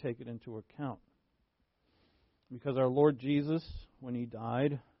do not take it into account. Because our Lord Jesus, when He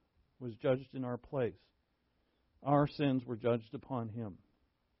died, was judged in our place. Our sins were judged upon Him.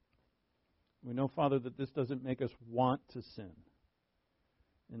 We know, Father, that this doesn't make us want to sin.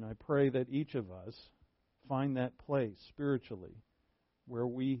 And I pray that each of us find that place spiritually where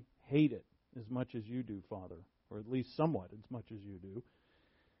we hate it as much as you do, Father, or at least somewhat as much as you do,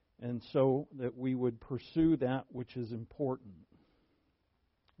 and so that we would pursue that which is important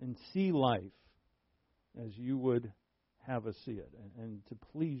and see life as you would have us see it, and to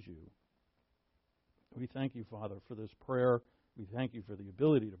please you. We thank you, Father, for this prayer. We thank you for the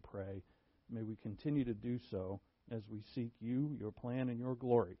ability to pray. May we continue to do so as we seek you, your plan, and your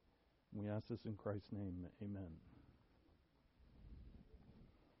glory. We ask this in Christ's name. Amen.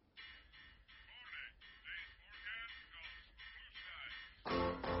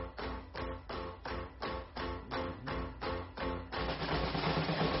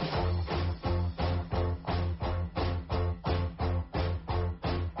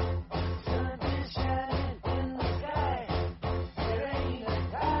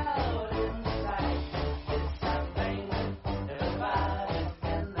 Something about it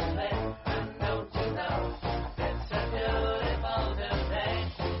in the lake, and don't you know?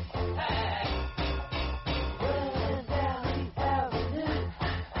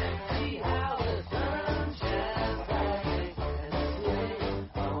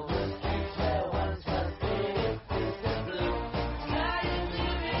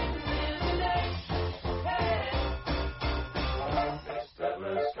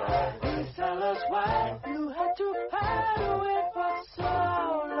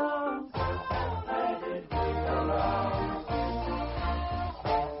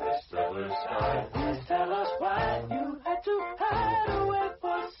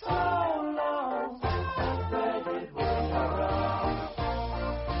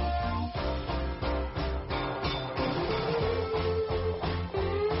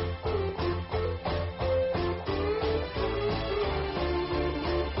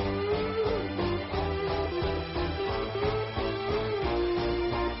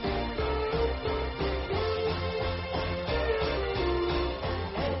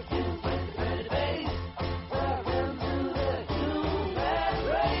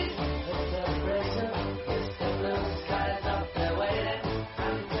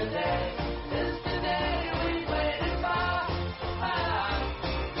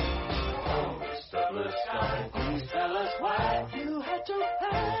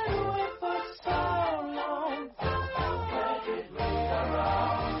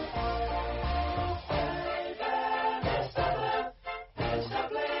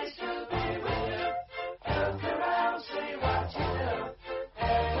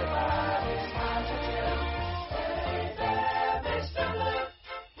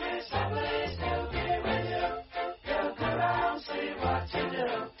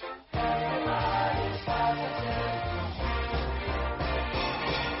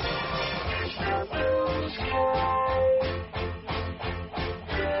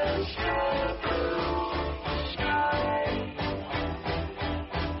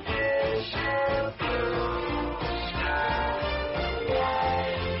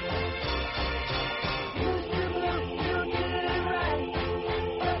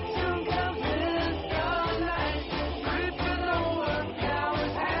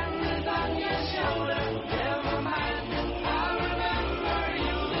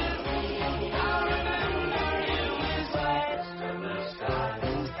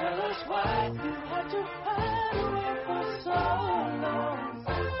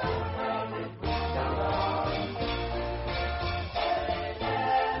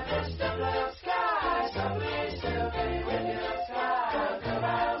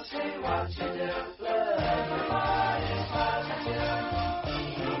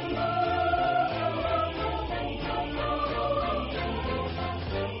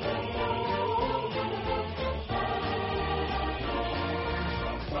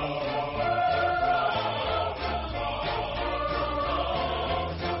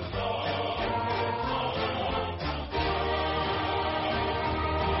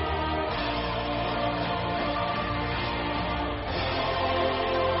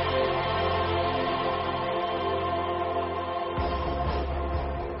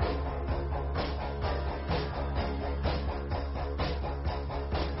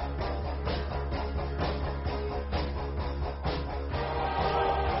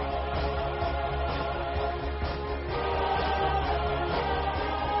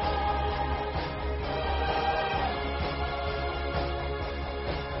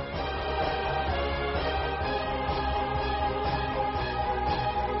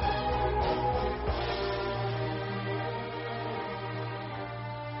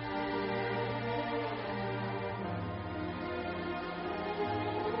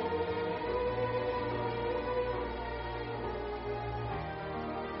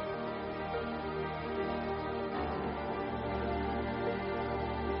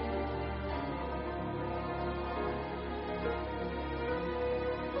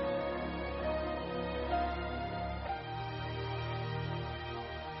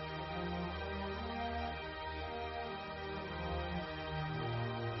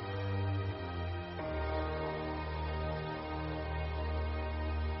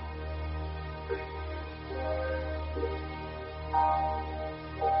 Thank